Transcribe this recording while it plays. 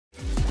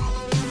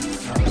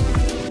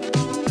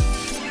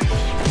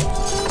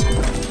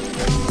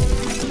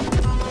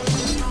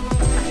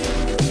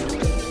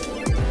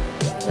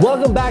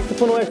Welcome back to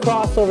Pinoy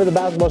Crossover, the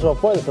basketball show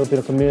for the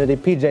Filipino community.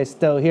 PJ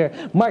still here.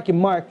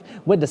 Markie-Mark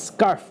with the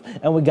scarf.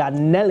 And we got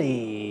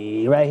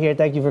Nelly right here.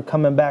 Thank you for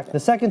coming back the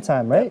second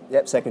time, right?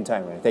 Yep, second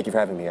time, right? Thank you for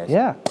having me, guys.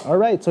 Yeah, all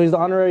right. So he's the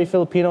honorary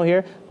Filipino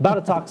here. About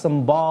to talk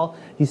some ball.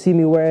 You see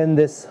me wearing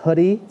this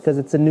hoodie because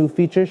it's a new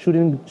feature,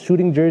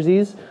 shooting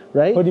jerseys,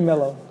 right? Hoodie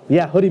Mellow.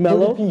 Yeah, Hoodie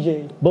Mellow.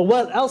 PJ. But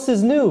what else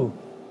is new?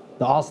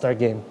 The All-Star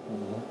game.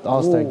 The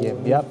All-Star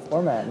game, yep.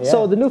 Format, yeah.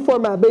 So the new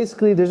format,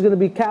 basically, there's going to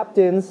be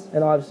captains,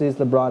 and obviously it's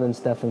LeBron and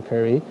Stephen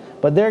Curry,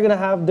 but they're going to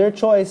have their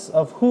choice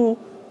of who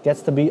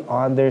gets to be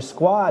on their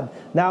squad.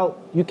 Now,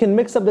 you can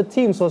mix up the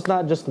team, so it's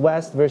not just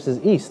West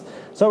versus East.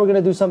 So we're going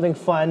to do something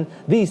fun.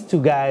 These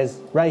two guys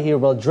right here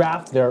will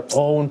draft their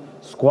own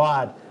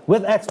squad.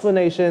 With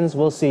explanations,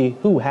 we'll see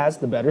who has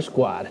the better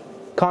squad.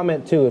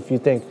 Comment, too, if you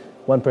think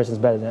one person's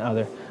better than the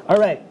other. All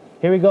right,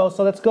 here we go.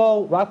 So let's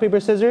go rock, paper,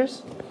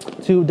 scissors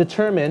to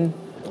determine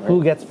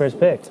who gets first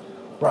pick.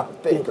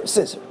 Rock, paper,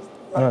 scissors.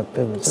 Rock,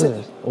 paper,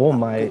 scissors. Oh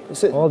my,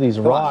 all these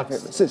rocks. Rock,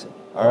 paper, scissors.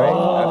 All right.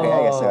 Okay,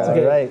 I guess that's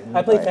All right.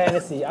 I play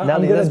fantasy. I'm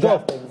Nelly, good let's at go.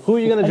 drafting. Who are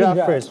you going to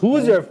draft first? Who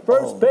is your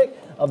first pick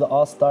of the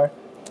All-Star?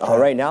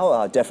 Right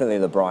now,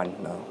 definitely LeBron.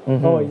 No.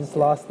 Oh, you just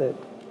lost it.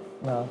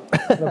 No.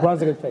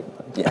 LeBron's a good pick.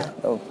 Yeah.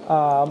 Oh.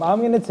 I'm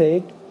going to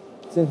take,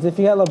 since if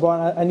you got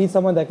LeBron, I need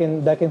someone that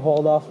can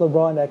hold off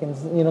LeBron, that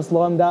can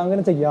slow him down. I'm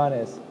going to take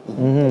Giannis.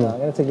 I'm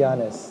going to take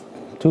Giannis.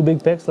 Two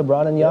big picks,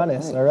 LeBron and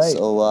Giannis. All right.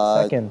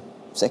 So,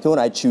 second one,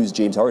 I choose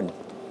James Harden.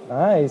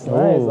 Nice.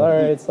 All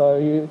right.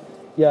 So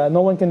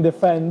no one can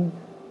defend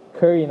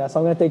Curry now. So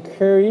I'm gonna take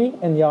Curry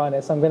and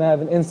Giannis. I'm gonna have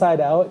an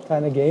inside-out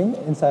kind of game.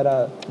 Inside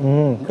out.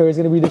 Curry's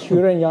gonna be the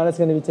shooter, and Giannis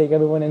gonna be take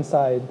everyone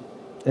inside.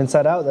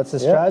 Inside out. That's the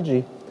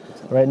strategy.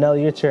 Right now,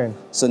 your turn.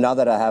 So now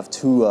that I have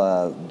two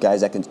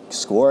guys that can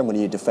score, I'm gonna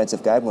need a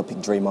defensive guy. I'm gonna pick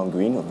Draymond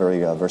Green, a very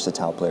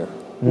versatile player.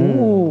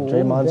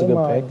 Draymond's a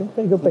good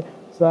pick. Good pick.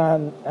 So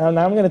and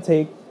I'm gonna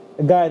take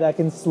a guy that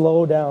can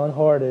slow down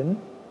Harden.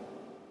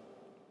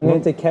 I'm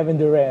gonna take Kevin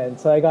Durant.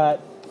 So I got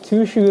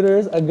two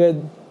shooters, a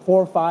good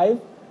 4-5.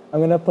 I'm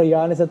gonna put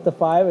Giannis at the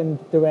 5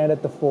 and Durant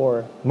at the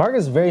 4. Mark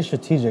is very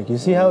strategic. You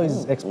see how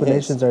his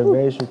explanations are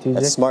very strategic.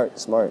 That's smart.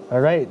 All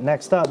right.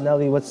 Next up,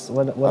 Nelly. What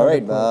All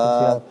right.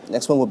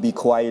 Next one would be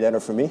Kawhi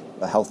Leonard for me.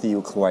 A healthy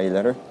Kawhi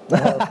Leonard.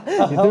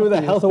 You threw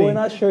the healthy. So we're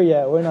not sure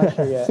yet.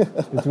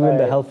 You threw in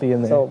the healthy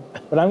in there. So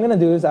what I'm gonna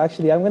do is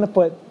actually I'm gonna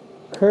put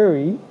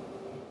Curry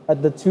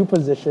at the 2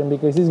 position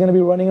because he's gonna be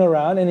running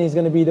around and he's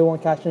gonna be the one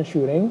catching and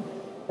shooting,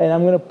 and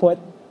I'm gonna put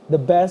the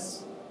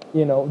best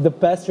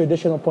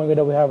traditional point guard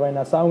that we have right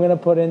now. So I'm gonna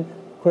put in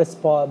Chris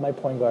Paul at my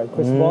point guard.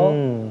 Chris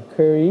Paul,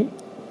 Curry,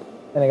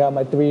 and I got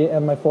my 3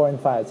 and my 4 and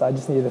 5. So I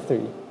just need a 3.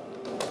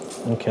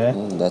 Okay.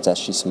 That's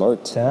actually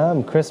smart.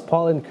 Damn, Chris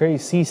Paul and Curry,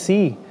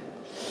 CC.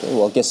 Okay,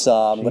 well, I guess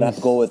I'm gonna have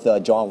to go with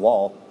John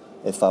Wall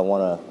if I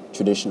want a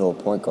traditional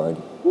point guard.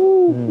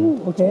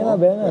 Okay, not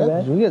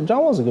bad.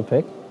 John Wall's a good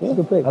pick. Yeah,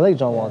 good pick. I like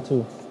John Wall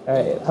too. All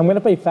right, I'm gonna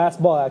play fast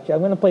ball. Actually,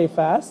 I'm gonna play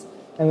fast.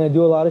 I'm gonna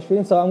do a lot of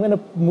shooting. So I'm gonna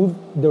move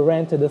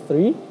Durant to the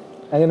 3.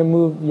 I'm gonna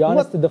move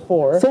Giannis to the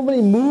 4. So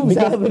many moves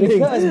happening.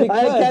 Because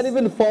I can't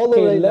even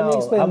follow right now. Let me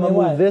explain I'm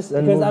gonna move this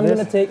and because I'm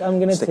gonna take I'm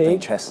gonna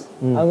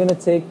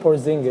take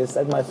Porzingis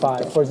at my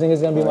 5. Porzingis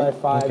is gonna be my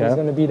 5. Okay. He's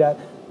gonna be that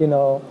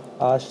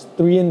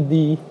 3 and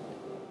D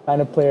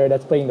kind of player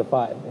that's playing the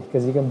 5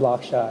 because he can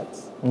block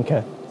shots.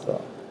 Okay. So.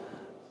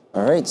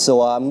 All right,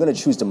 so I'm gonna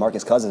choose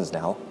DeMarcus Cousins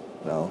now.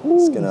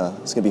 It's gonna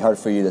be hard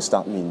for you to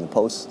stop me in the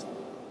post.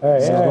 All right,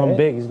 He's going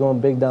big. He's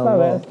going big down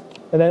low.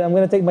 And then I'm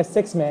gonna take my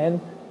 6th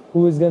man,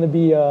 who is gonna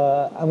be.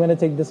 I'm gonna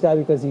take this guy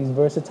because he's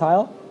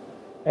versatile,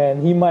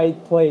 and he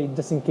might play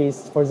just in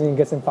case Porzingis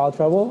gets in foul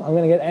trouble. I'm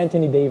gonna get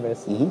Anthony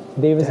Davis.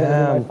 Davis is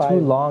gonna be my 5. 2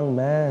 long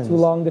man. 2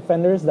 long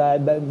defenders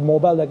that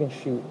mobile that can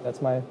shoot.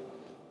 That's my.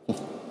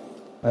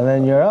 And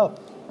then you're up.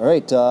 All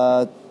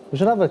right. We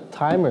should have a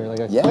timer, like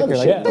a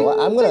clicker.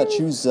 I'm gonna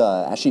choose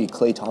actually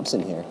Klay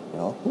Thompson here.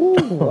 All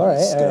right.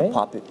 Just gonna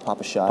pop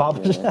a shot.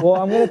 Well,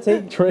 I'm gonna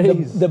take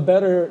the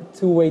better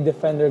 2-way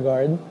defender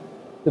guard.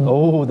 The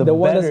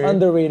one that's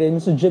underrated,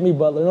 Mr. Jimmy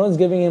Butler. No one's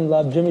giving him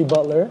love. Jimmy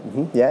Butler.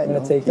 Yeah, I'm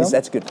gonna take him.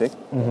 That's a good pick.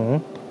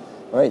 All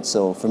right,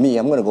 so for me,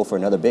 I'm gonna go for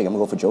another big. I'm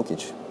gonna go for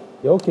Jokic.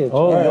 Jokic.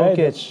 Oh,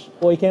 Jokic.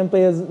 Well, he can't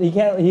play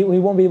he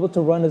won't be able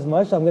to run as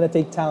much. I'm gonna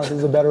take Towns.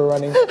 He's a better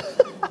running.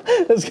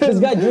 This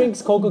guy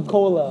drinks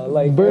Coca-Cola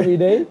like every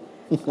day.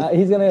 He's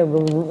gonna,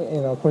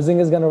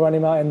 Porzingis is gonna run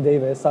him out and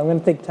Davis. So I'm gonna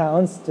take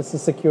Towns just to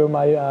secure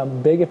my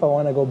big if I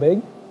want to go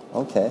big.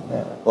 Okay.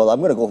 Yeah. Well,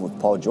 I'm gonna go with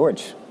Paul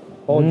George.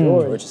 Paul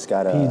George. George has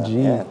got a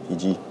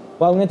PG.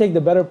 Well, I'm gonna take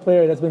the better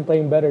player that's been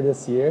playing better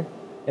this year,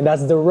 and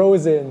that's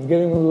DeRozan,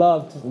 giving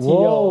love to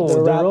T.O.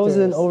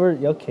 DeRozan over.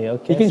 Okay.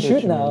 He can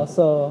shoot now,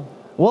 so.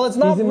 Well, it's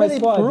not really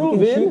proven.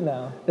 He can shoot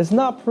now. It's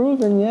not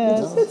proven yet.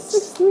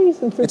 It's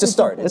 6'3". It's a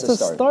start. It's a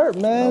start,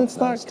 man. It's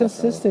not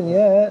consistent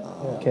yet.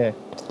 Okay.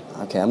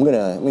 Okay, I'm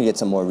gonna get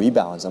some more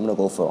rebounds. I'm gonna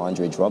go for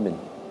Andre Drummond.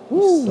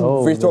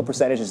 So Free throw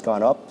percentage has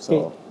gone up. So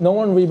Okay, no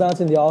one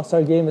rebounds in the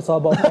All-Star game. It's all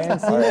about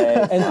fancy.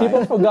 right, And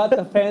people forgot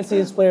the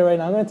fanciest player right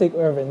now. I'm going to take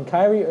Irving.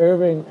 Kyrie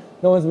Irving,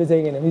 no one's been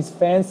taking him. He's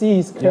fancy,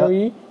 he's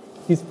Curry,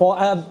 he's Paul.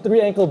 I have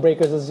 3 ankle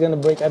breakers. It's going to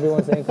break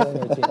everyone's ankle on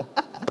your team.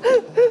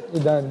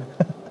 You're done.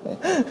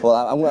 well,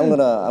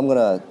 I'm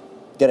gonna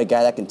get a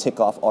guy that can tick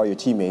off all your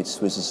teammates,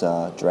 which is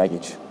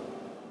Dragic.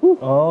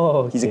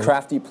 Oh, He's a okay.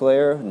 crafty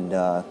player, and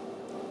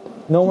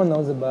No one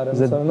knows about him.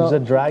 He's a, so no, he's a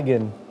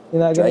dragon.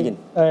 you're not Dragon.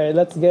 All right,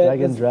 let's get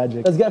Dragon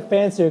Dragic. let's get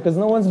fancier because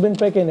no one's been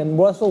picking him.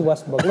 Russell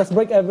Westbrook. Let's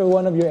break every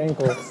one of your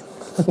ankles.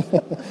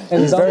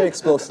 And he's dunk- very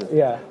explosive.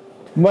 Yeah.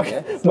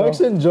 Mark's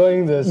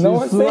enjoying this. No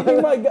He's one's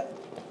taking my guy.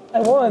 I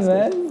won,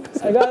 man.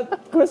 I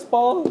got Chris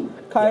Paul,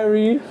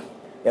 Kyrie.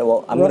 Yeah,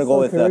 well, I'm gonna go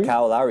with Russell Curry.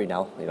 Kyle Lowry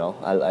now. You know,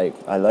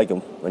 I like him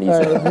when he's.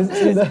 All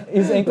right,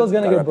 his ankle's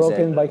gonna Gotta get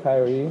broken represent. by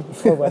Kyrie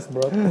or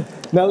Westbrook.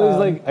 Now he's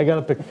like, I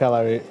gotta pick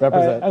Calary. All right,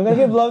 Represent. I'm gonna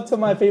give love to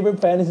my favorite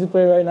fantasy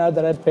player right now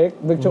that I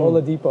picked, Victor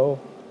Oladipo.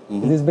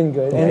 He's been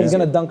good, and he's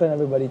gonna dunk on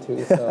everybody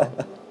too. So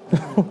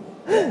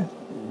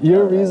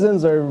Your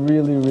reasons are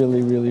really,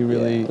 really, really,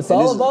 really. it's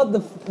And all this-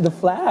 about the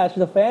flash,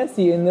 the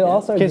fancy, and the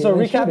All-Star Okay, game. so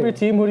and recap shooting. your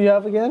team. Who do you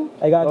have again?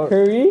 I got Or-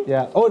 Curry.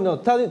 Yeah. Oh no,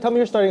 tell me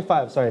your starting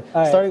 5. Sorry.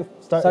 All right. Starting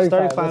Starting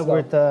 5. five,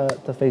 We're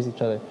let's to face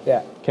each other.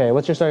 Yeah. Okay,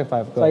 what's your starting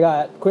 5? Go So I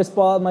ahead. got Chris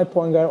Paul, my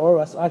point guard, or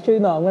Russ. Actually,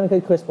 no, I'm gonna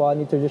get Chris Paul. I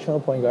need traditional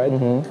point guard.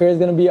 Curry's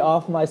gonna be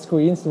off my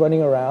screens,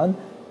 running around,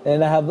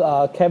 and I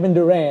have Kevin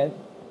Durant.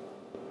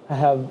 I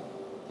have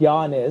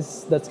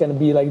Giannis. That's gonna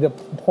be like the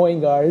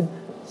point guard.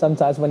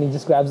 Sometimes when he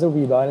just grabs the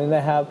rebound, and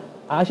I'm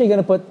actually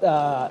gonna put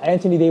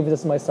Anthony Davis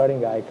as my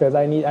starting guy because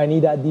I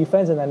need that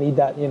defense and I need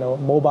that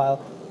mobile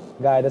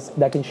guy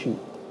that can shoot.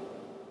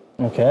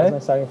 That's Okay. my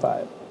starting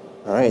 5.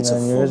 All right, so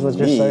then yours, for what's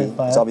your me, starting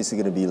 5? it's obviously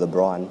going to be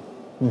LeBron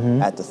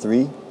at the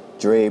 3,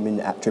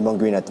 Draymond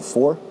Green at the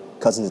 4,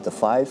 Cousins at the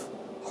 5,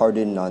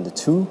 Harden on the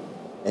 2,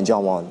 and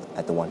John Wall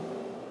at the 1.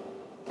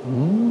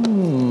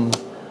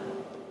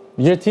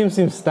 Your team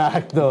seems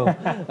stacked though.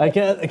 I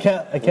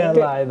can't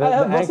lie. I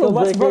have Russell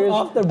Westbrook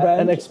off the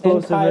bench and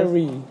explosiveness.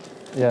 Kyrie.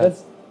 Yeah.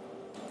 That's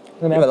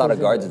You have a lot of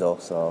guards though,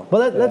 so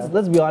But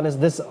let's be honest.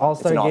 This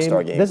All-Star an game,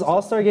 All-Star game. this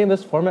All-Star game,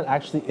 this format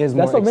actually is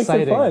That's more what makes it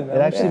exciting. fun, man. It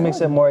actually Yeah.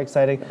 makes it more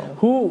exciting.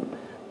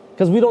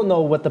 Because we don't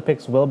know what the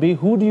picks will be.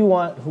 Who do you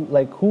want?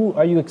 Who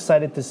are you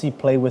excited to see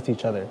play with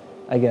each other?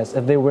 I guess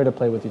if they were to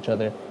play with each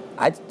other.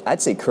 I'd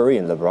say Curry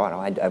and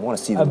LeBron. I want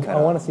to see them kind I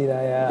of. want to see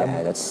that. Yeah.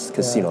 Yeah, that's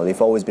because Yeah.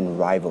 they've always been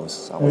rivals.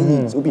 So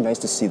it would be nice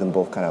to see them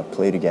both kind of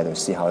play together,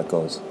 see how it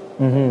goes.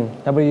 How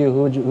about you?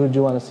 Who would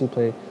you want to see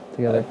play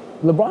together?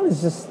 LeBron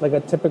is just like a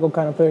typical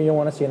kind of player you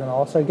want to see in an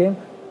All-Star game.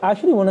 I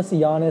actually want to see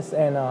Giannis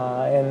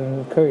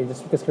and Curry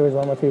just because Curry is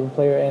one of my favorite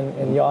players,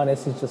 and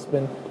Giannis has just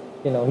been,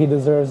 he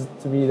deserves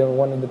to be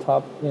one of the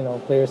top,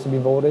 players to be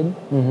voted.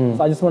 So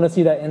I just want to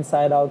see that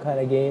inside-out kind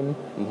of game.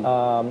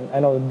 I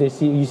know you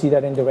see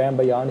that in Durant,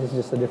 but Giannis is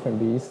just a different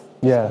beast.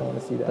 Yeah, so I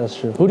want to see that. that's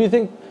true. Who do you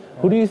think?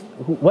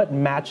 What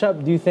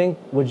matchup do you think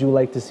would you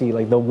like to see?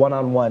 Like the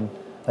one-on-one.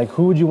 Like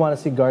who would you want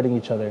to see guarding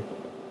each other?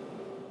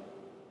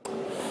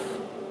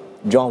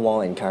 John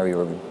Wall and Kyrie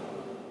Irving.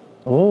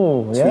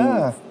 Oh, Two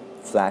yeah.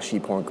 flashy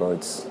point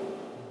guards.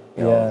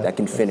 Yeah. That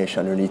can finish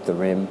underneath the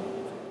rim.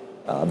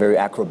 Very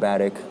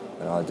acrobatic.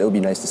 It would be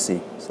nice to see.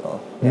 So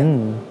yeah.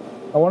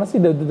 I want to see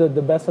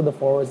the best of the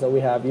forwards that we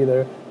have,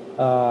 either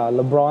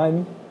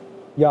LeBron,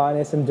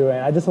 Giannis, and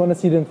Durant. I just want to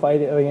see them fight.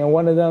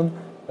 One of them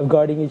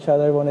guarding each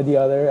other, one or the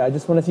other. I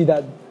just want to see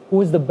that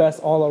who is the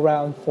best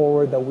all-around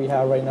forward that we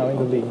have right now in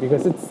the league,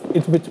 because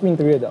it's between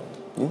 3 of them.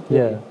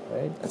 Yeah.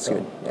 Right? That's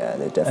good. Yeah,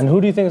 they And definitely.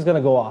 who do you think is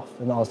gonna go off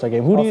in the All-Star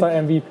game? Who do you? All-Star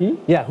MVP?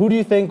 Yeah. Who do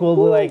you think will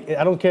be like?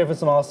 I don't care if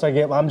it's an All-Star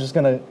game. I'm just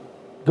gonna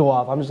go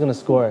off. I'm just gonna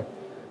score.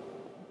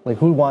 Like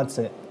who wants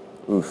it?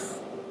 Oof.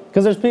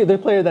 Because there's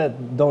players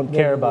that don't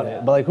care about yeah.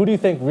 it. But like, who do you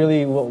think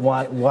really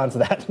wants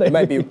that? It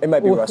might be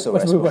Russell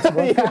Westbrook.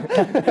 Westbrook. Just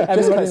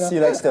Everybody because he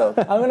likes to.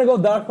 I'm gonna go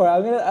dark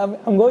horse.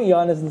 I'm going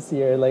Giannis this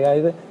year. Like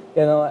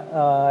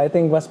I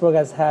think Westbrook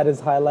has had his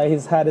highlight.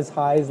 He's had his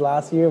highs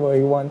last year where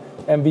he won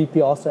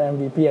MVP, All-Star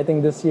MVP. I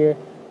think this year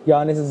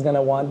Giannis is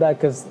gonna want that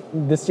because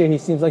this year he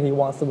seems like he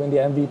wants to win the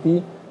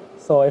MVP.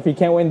 So if he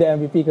can't win the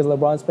MVP because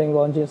LeBron's playing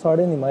well and James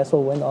Harden, he might as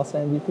well win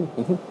All-Star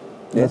MVP.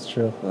 That's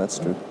true. That's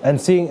true. And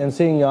seeing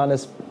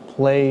Giannis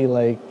play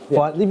like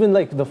fun, even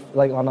like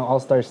on an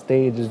All-Star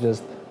stage is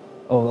just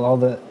all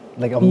the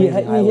like amazing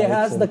He highlights.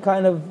 has the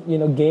kind of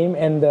game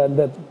and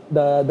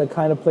the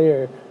kind of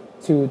player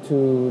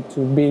to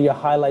be a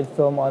highlight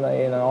film in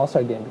an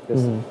All-Star game,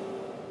 because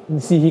you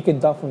see he can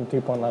dunk from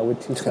 3-point line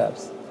with 2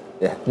 steps.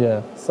 Yeah.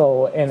 Yeah.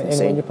 So and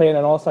insane. when you play in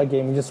an All-Star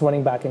game, you're just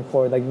running back and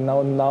forth. Like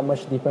not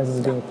much defense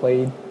is being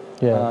played.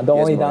 Yeah. The He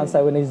has only more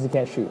downside with it is you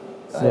can't shoot.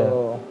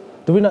 So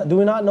Do we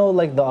not know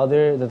like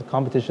the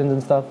competitions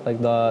and stuff,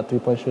 like the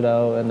 3-point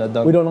shootout and the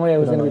dunk? we don't know yet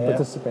who's We going don't to be know yet.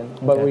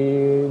 participant, but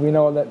Okay. we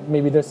know that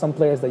maybe there's some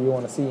players that you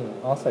want to see in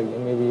All-Star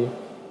game. Maybe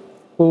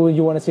who would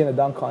you want to see in a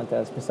dunk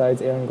contest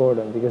besides Aaron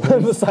Gordon? Because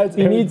Besides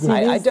he Aaron needs, he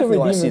I needs to definitely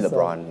want to redeem see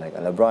himself. LeBron. Like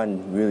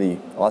LeBron, really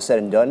all said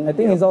and done. I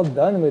think he's all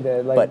done with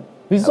it. Like, But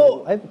He's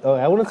so,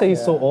 I wouldn't say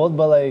he's so old,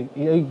 but like,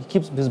 he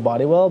keeps his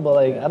body well, but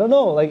like, I don't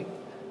know, like,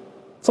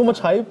 so much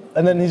hype,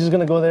 and then he's just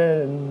gonna go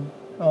there and,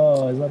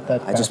 it's not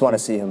that I just want to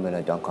see him in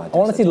a dunk contest. I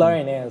want to see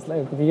Larry Nance.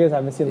 Like, if you guys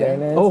haven't seen Larry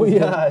Nance, Oh, he's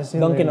yeah, I've seen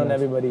dunking Larry on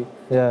Nance. everybody.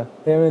 Yeah.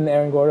 Him and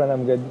Aaron Gordon,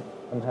 I'm good.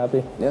 I'm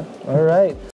happy. Yeah. All right.